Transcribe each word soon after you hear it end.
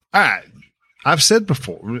All right. I've said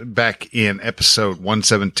before, back in episode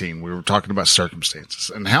 117, we were talking about circumstances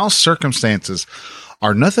and how circumstances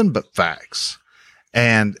are nothing but facts.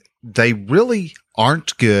 And they really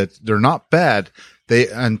aren't good. They're not bad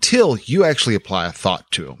until you actually apply a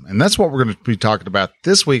thought to them. And that's what we're going to be talking about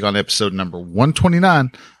this week on episode number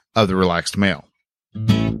 129 of The Relaxed Male.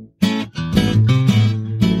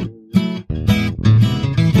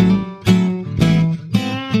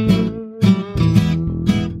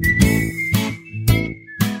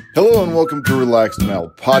 Hello and welcome to Relaxed Male, a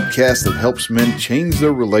podcast that helps men change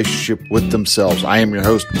their relationship with themselves. I am your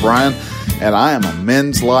host, Brian, and I am a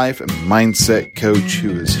men's life and mindset coach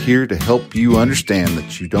who is here to help you understand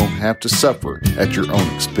that you don't have to suffer at your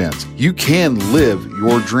own expense. You can live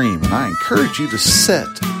your dream, and I encourage you to set,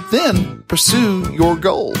 then pursue your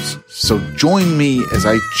goals. So join me as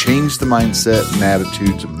I change the mindset and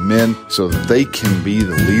attitudes of men so that they can be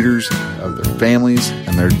the leaders of their families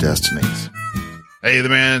and their destinies. Hey, the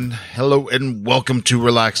man. Hello and welcome to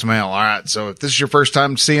Relaxed Male. All right. So if this is your first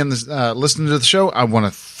time seeing this, listening to the show, I want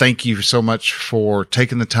to thank you so much for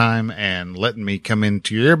taking the time and letting me come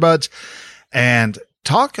into your earbuds and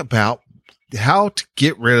talk about how to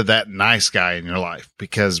get rid of that nice guy in your life,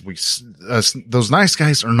 because those nice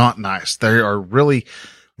guys are not nice. They are really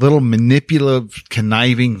little manipulative,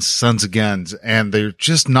 conniving sons of guns, and they're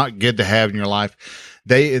just not good to have in your life.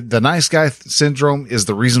 The nice guy syndrome is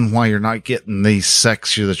the reason why you're not getting the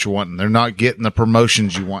sex that you want. They're not getting the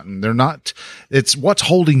promotions you want. And it's what's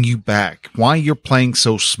holding you back, why you're playing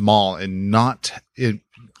so small and not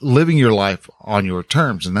living your life on your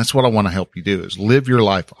terms. And that's what I want to help you do, is live your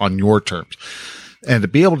life on your terms. And to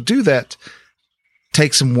be able to do that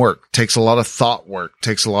takes some work, takes a lot of thought work,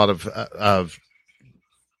 takes a lot of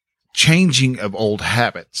changing of old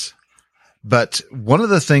habits. But one of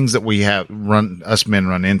the things that us men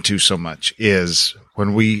run into so much is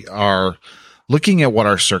when we are looking at what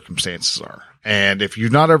our circumstances are. And if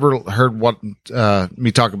you've not ever heard me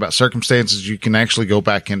talk about circumstances, you can actually go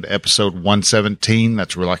back into episode 117.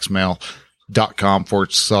 That's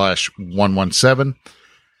relaxedmale.com/117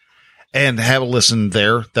 and have a listen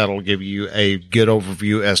there. That'll give you a good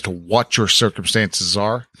overview as to what your circumstances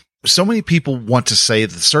are. So many people want to say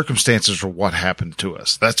the circumstances are what happened to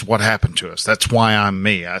us. That's what happened to us. That's why I'm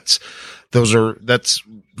me. That's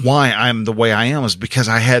why I'm the way I am, is because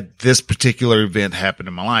I had this particular event happen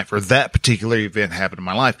in my life, or that particular event happened in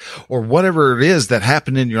my life, or whatever it is that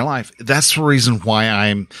happened in your life. That's the reason why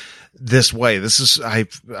I'm this way.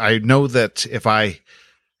 I know that if I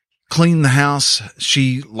clean the house,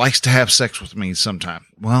 she likes to have sex with me sometime.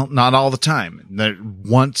 Well, not all the time.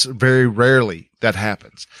 Very rarely that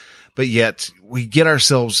happens. But yet we get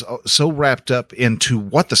ourselves so wrapped up into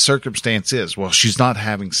what the circumstance is. Well, she's not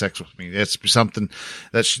having sex with me. It's something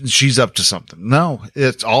that she's up to something. No,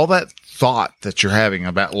 it's all that thought that you're having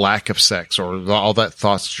about lack of sex, or all that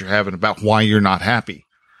thoughts that you're having about why you're not happy,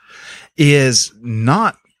 is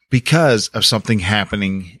not because of something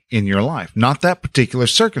happening in your life. Not that particular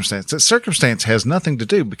circumstance. That circumstance has nothing to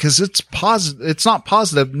do, because it's positive. It's not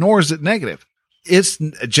positive, nor is it negative. It's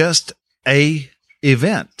just a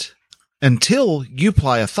event until you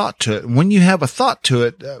apply a thought to it. When you have a thought to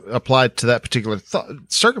it applied to that particular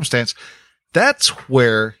circumstance, that's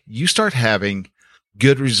where you start having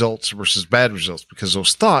good results versus bad results, because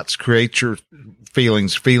those thoughts create your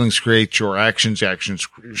feelings. Feelings create your actions. Actions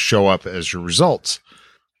show up as your results.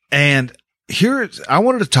 And I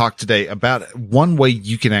wanted to talk today about one way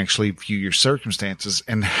you can actually view your circumstances,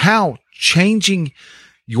 and how changing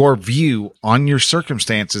your view on your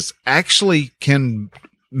circumstances actually can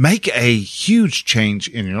make a huge change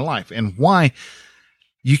in your life, and why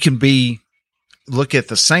you can look at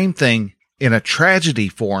the same thing in a tragedy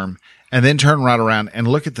form and then turn right around and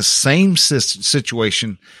look at the same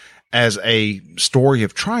situation as a story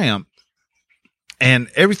of triumph. And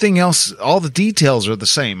everything else, all the details are the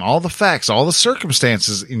same. All the facts, all the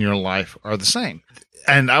circumstances in your life are the same.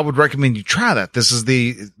 And I would recommend you try that. This is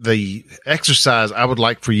the exercise I would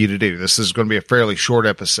like for you to do. This is going to be a fairly short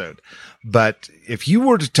episode. But if you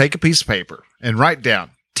were to take a piece of paper and write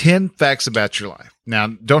down 10 facts about your life. Now,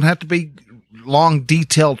 don't have to be long,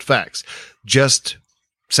 detailed facts. Just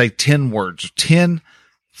say 10 words, 10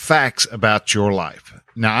 facts about your life.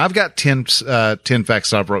 Now, I've got 10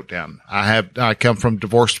 facts I've wrote down. I come from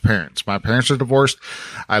divorced parents. My parents are divorced.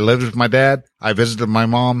 I lived with my dad. I visited my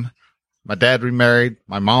mom. My dad remarried.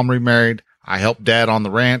 My mom remarried. I helped dad on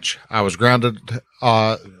the ranch. I was grounded,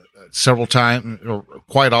 several times, or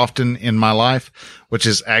quite often in my life, which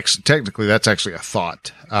is technically, that's actually a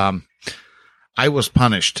thought. I was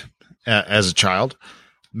punished as a child,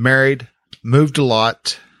 married, moved a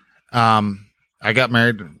lot, I got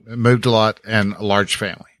married, moved a lot, and a large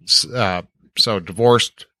family. So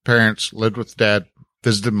divorced parents, lived with dad,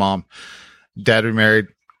 visited mom. Dad remarried,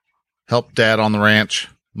 helped dad on the ranch.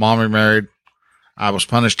 Mom remarried. I was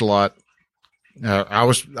punished a lot. I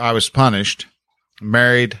was punished,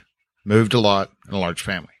 married, moved a lot, and a large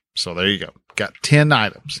family. So there you go. Got 10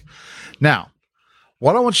 items. Now,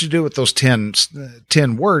 what I want you to do with those 10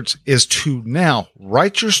 words is to now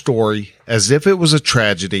write your story as if it was a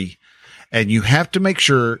tragedy, and you have to make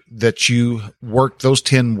sure that you work those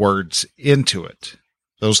 10 words into it.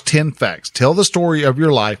 Those 10 facts. Tell the story of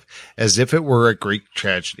your life as if it were a Greek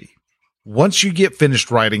tragedy. Once you get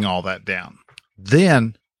finished writing all that down,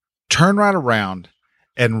 then turn right around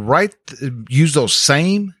and use those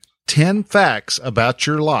same 10 facts about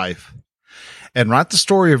your life and write the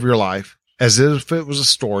story of your life as if it was a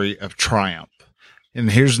story of triumph.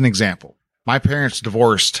 And here's an example. My parents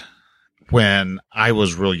divorced when I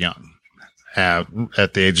was real young, at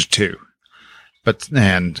the age of 2.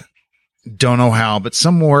 And don't know how, but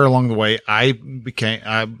somewhere along the way, my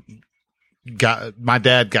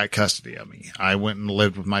dad got custody of me. I went and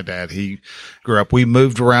lived with my dad. He grew up. We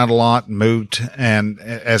moved around a lot, and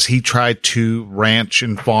as he tried to ranch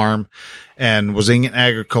and farm and was in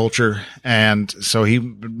agriculture. And so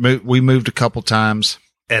we moved a couple times,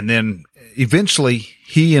 and then eventually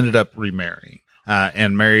he ended up remarrying,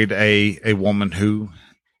 and married a woman who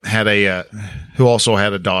also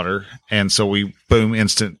had a daughter. And so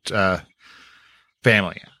instant,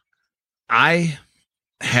 family. I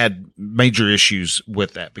had major issues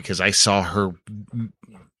with that because I saw her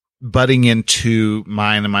butting into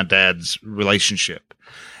mine and my dad's relationship.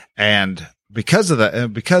 And because of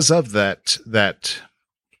that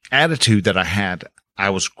attitude that I had,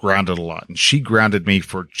 I was grounded a lot, and she grounded me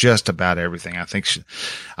for just about everything. I think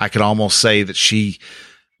I could almost say that she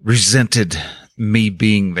resented me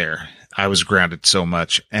being there. I was grounded so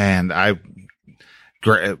much, and I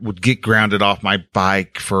would get grounded off my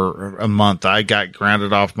bike for a month. I got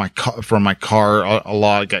grounded off from my car a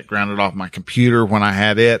lot. I got grounded off my computer when I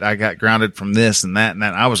had it. I got grounded from this and that and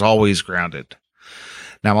that. I was always grounded.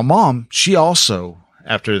 Now, my mom, she also,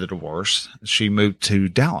 after the divorce, she moved to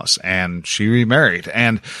Dallas, and she remarried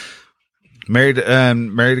and married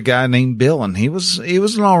a guy named Bill. And he was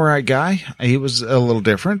an all right guy. He was a little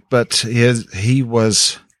different, but he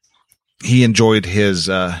enjoyed he enjoyed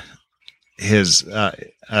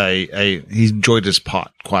his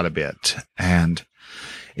pot quite a bit, and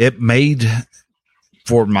it made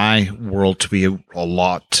for my world to be a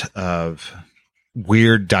lot of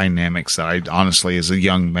weird dynamics that I honestly, as a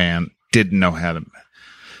young man, didn't know how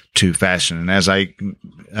to fashion. And as I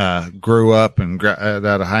grew up and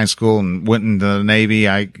out of high school and went into the Navy,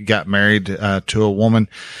 I got married to a woman,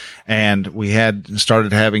 and we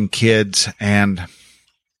started having kids, and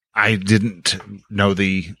I didn't know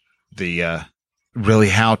really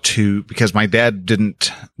how to, because my dad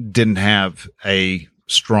didn't have he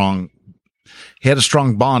had a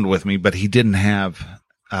strong bond with me, but he didn't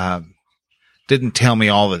tell me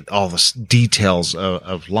all the details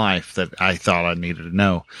of life that I thought I needed to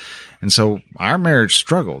know. And so our marriage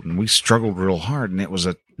struggled, and we struggled real hard. And it was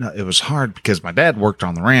hard because my dad worked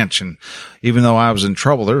on the ranch, and even though I was in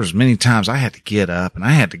trouble, there was many times I had to get up and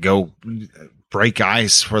I had to go break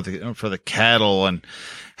ice for the cattle, and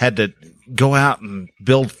had to go out and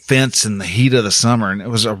build fence in the heat of the summer. And it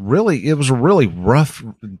was a really rough,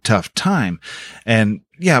 tough time. And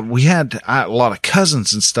yeah, we had a lot of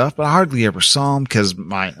cousins and stuff, but I hardly ever saw them because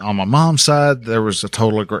on my mom's side, there was a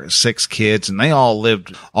total of 6 kids, and they all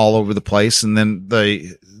lived all over the place. And then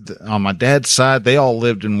on my dad's side, they all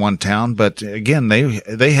lived in one town, but again,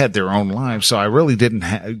 they had their own lives. So I really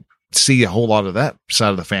didn't see a whole lot of that side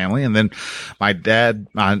of the family. And then my dad,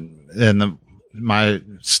 my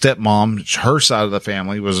stepmom, her side of the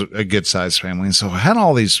family was a good sized family. And so I had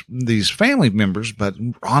all these family members, but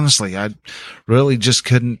honestly, I really just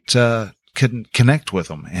couldn't connect with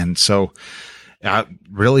them. And so I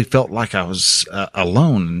really felt like I was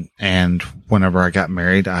alone. And whenever I got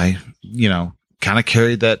married, I, kind of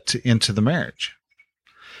carried that into the marriage.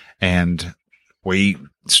 And we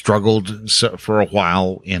struggled for a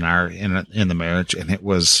while in the marriage, and it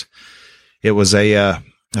was a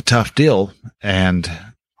tough deal, and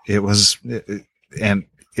it was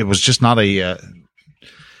just not it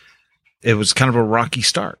was kind of a rocky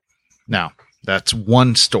start. Now, that's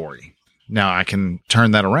one story. Now I can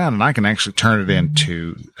turn that around, and I can actually turn it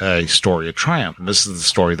into a story of triumph. And this is the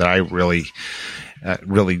story that I really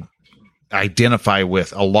identify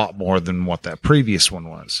with a lot more than what that previous one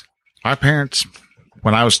was. My parents,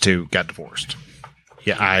 when I was 2, got divorced.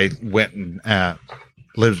 Yeah, I went and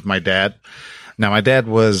lived with my dad. Now, my dad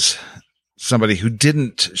was somebody who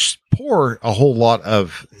didn't pour a whole lot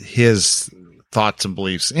of his thoughts and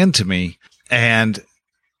beliefs into me.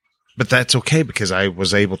 But that's okay, because I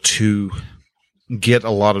was able to get a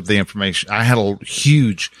lot of the information. I had a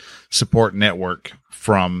huge support network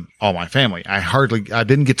from all my family. I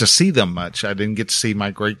didn't get to see them much. I didn't get to see my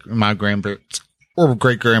grandparents or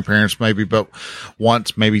great grandparents, maybe, but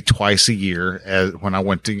once, maybe twice a year when I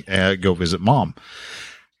went to go visit mom.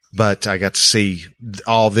 But I got to see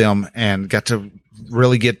all of them and got to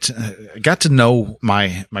really got to know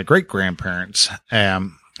my great grandparents,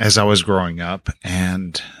 as I was growing up,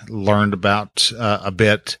 and learned about, a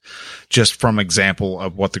bit just from example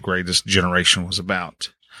of what the Greatest Generation was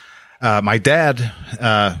about. My dad,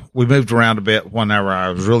 we moved around a bit whenever I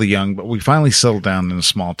was really young, but we finally settled down in a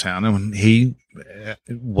small town, and he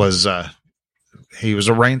was a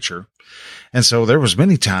rancher. And so there was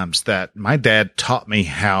many times that my dad taught me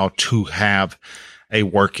how to have a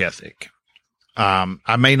work ethic.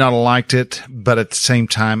 I may not have liked it, but at the same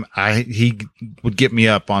time, he would get me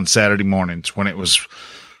up on Saturday mornings when it was,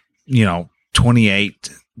 28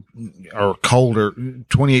 or colder,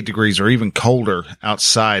 28 degrees or even colder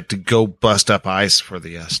outside, to go bust up ice for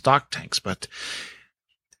the stock tanks. But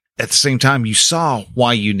at the same time, you saw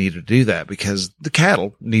why you needed to do that, because the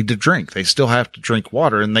cattle need to drink. They still have to drink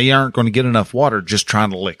water, and they aren't going to get enough water just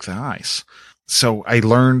trying to lick the ice. So I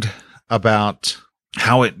learned about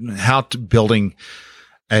building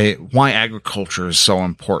why agriculture is so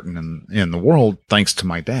important in the world, thanks to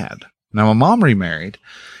my dad. Now, my mom remarried,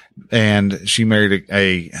 and she married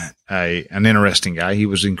an interesting guy. He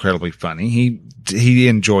was incredibly funny. He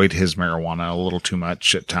enjoyed his marijuana a little too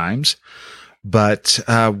much at times. But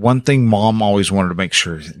one thing mom always wanted to make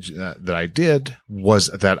sure that I did was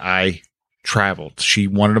that I traveled. She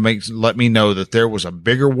wanted to let me know that there was a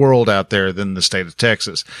bigger world out there than the state of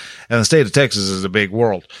Texas. And the state of Texas is a big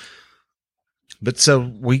world. But so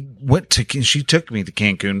we she took me to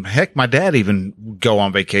Cancun. Heck, my dad even go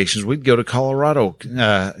on vacations. We'd go to Colorado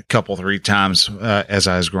a couple, 3 times as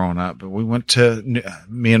I was growing up. But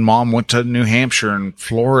me and mom went to New Hampshire and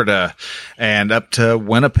Florida and up to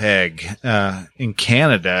Winnipeg in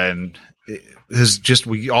Canada. And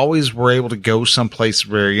we always were able to go someplace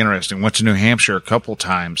very interesting. Went to New Hampshire a couple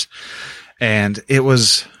times. And it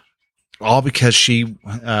was all because she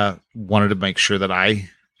wanted to make sure that I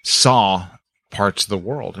saw parts of the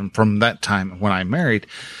world. And from that time when I married,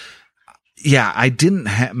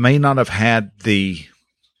 I may not have had the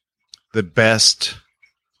best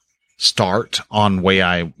start on way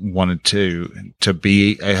I wanted to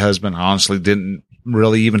be a husband. I honestly didn't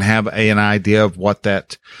really even have an idea of what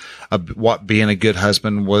being a good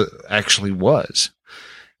husband actually was.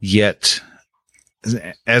 Yet,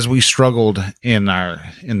 as we struggled in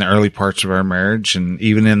the early parts of our marriage, and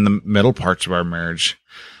even in the middle parts of our marriage,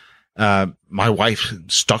 my wife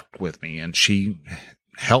stuck with me, and she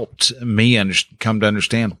helped me come to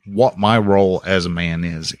understand what my role as a man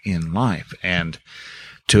is in life, and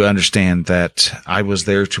to understand that I was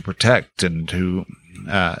there to protect and to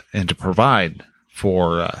provide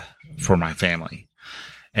for my family.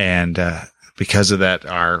 And because of that,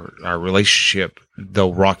 our relationship,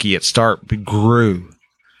 though rocky at start, grew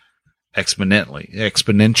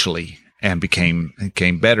exponentially and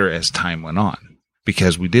became better as time went on,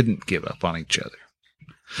 because we didn't give up on each other.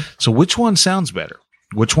 So which one sounds better?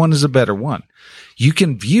 Which one is a better one? You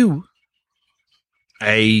can view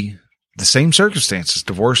the same circumstances: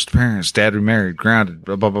 divorced parents, dad remarried, grounded,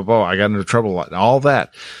 blah, blah, blah, blah. I got into trouble a lot. All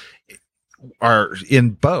that are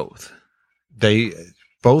in both.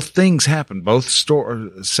 Both things happen. Both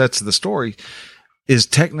sets of the story is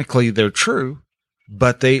technically they're true,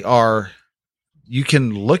 but you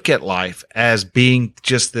can look at life as being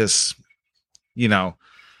just this,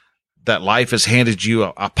 that life has handed you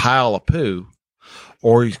a pile of poo,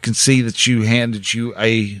 or you can see that handed you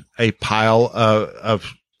a pile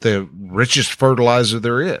of the richest fertilizer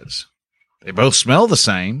there is. They both smell the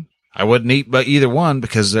same. I wouldn't eat but either one,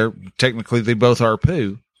 because they both are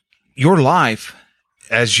poo. Your life,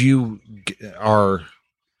 as you're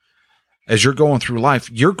going through life,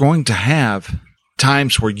 you're going to have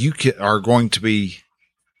times where you are going to be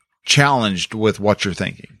challenged with what you're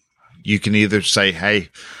thinking. You can either say, hey,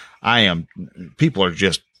 people are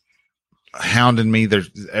just hounding me.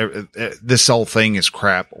 This whole thing is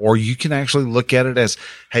crap. Or you can actually look at it as,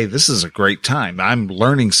 hey, this is a great time. I'm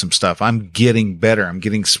learning some stuff. I'm getting better. I'm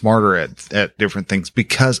getting smarter at different things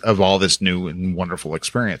because of all this new and wonderful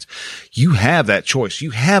experience. You have that choice.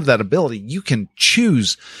 You have that ability. You can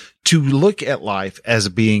choose to look at life as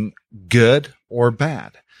being good or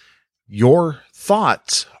bad. Your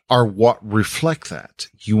thoughts are what reflect that.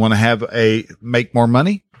 You want to make more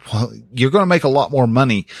money? Well, you're going to make a lot more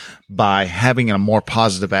money by having a more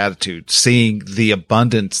positive attitude, seeing the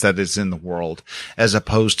abundance that is in the world, as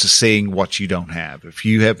opposed to seeing what you don't have. If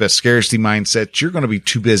you have a scarcity mindset, you're going to be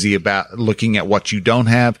too busy about looking at what you don't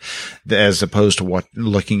have, as opposed to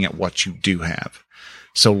looking at what you do have.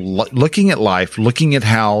 So looking at life, looking at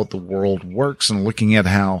how the world works, and looking at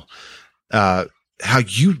how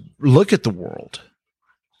you look at the world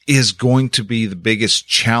is going to be the biggest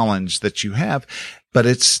challenge that you have. But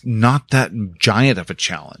it's not that giant of a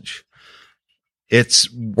challenge. It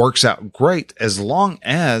works out great as long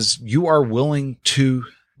as you are willing to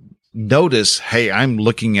notice, hey, I'm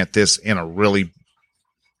looking at this in a really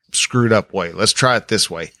screwed up way. Let's try it this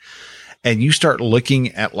way. And you start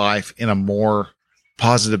looking at life in a more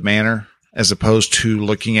positive manner, as opposed to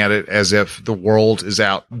looking at it as if the world is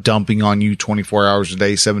out dumping on you 24 hours a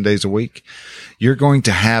day, 7 days a week. You're going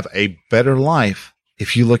to have a better life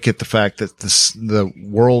if you look at the fact that the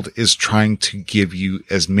world is trying to give you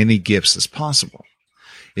as many gifts as possible.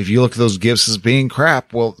 If you look at those gifts as being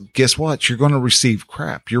crap, well, guess what? You're going to receive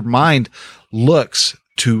crap. Your mind looks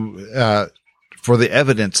to for the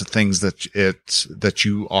evidence of things that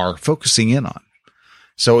you are focusing in on.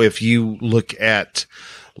 So if you look at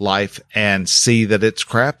life and see that it's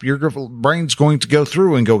crap, your brain's going to go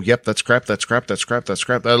through and go, yep, that's crap, that's crap, that's crap, that's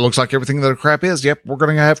crap. That looks like everything that a crap is. Yep, we're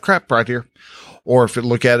going to have crap right here. Or if you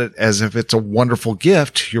look at it as if it's a wonderful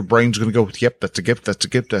gift, your brain's going to go, yep, that's a gift, that's a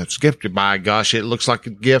gift, that's a gift. My gosh, it looks like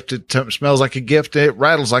a gift. It smells like a gift. It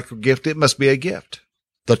rattles like a gift. It must be a gift.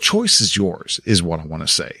 The choice is yours, is what I want to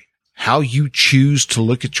say. How you choose to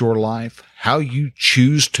look at your life, how you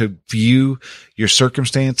choose to view your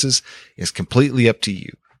circumstances is completely up to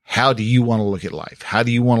you. How do you want to look at life? How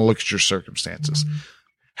do you want to look at your circumstances?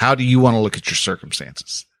 How do you want to look at your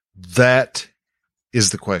circumstances? That is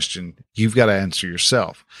the question you've got to answer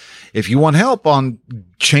yourself. If you want help on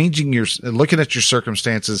looking at your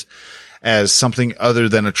circumstances as something other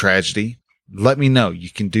than a tragedy, let me know. You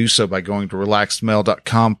can do so by going to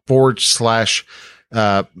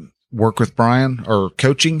relaxedmale.com/work with Brian or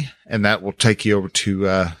coaching, and that will take you over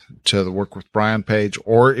to the Work with Brian page.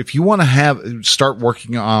 Or if you want to start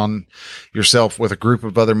working on yourself with a group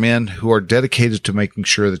of other men who are dedicated to making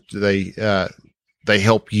sure that they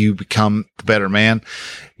help you become the better man,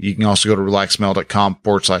 you can also go to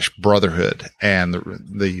relaxedmale.com/brotherhood. And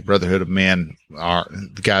the Brotherhood of Men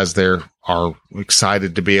the guys there are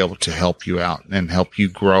excited to be able to help you out and help you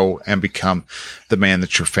grow and become the man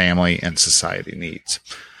that your family and society needs.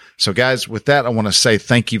 So guys, with that, I want to say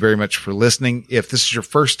thank you very much for listening. If this is your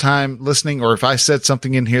first time listening, or if I said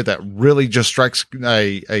something in here that really just strikes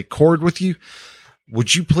a chord with you,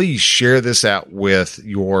 would you please share this out with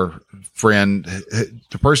your friend,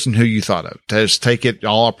 the person who you thought of? Just take it.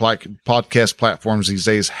 All our podcast platforms these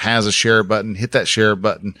days has a share button. Hit that share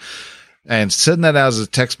button and send that out as a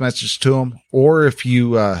text message to them. Or if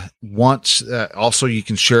you want, also you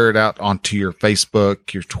can share it out onto your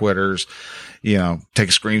Facebook, your Twitters. You know, take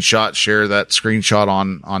a screenshot, share that screenshot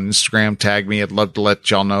on Instagram, tag me. I'd love to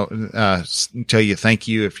let y'all know, tell you thank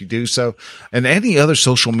you if you do so. And any other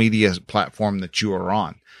social media platform that you are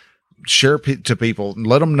on, share to people and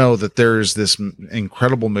let them know that there is this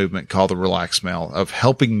incredible movement called the Relaxed Male of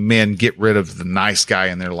helping men get rid of the nice guy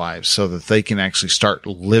in their lives so that they can actually start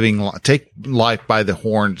take life by the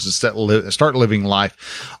horns and start living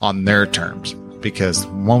life on their terms. Because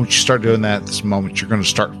the moment you start doing that, this moment you're going to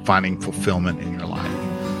start finding fulfillment in your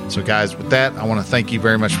life. So guys, with that, I want to thank you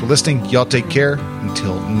very much for listening. Y'all take care.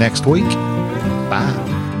 Until next week. Bye.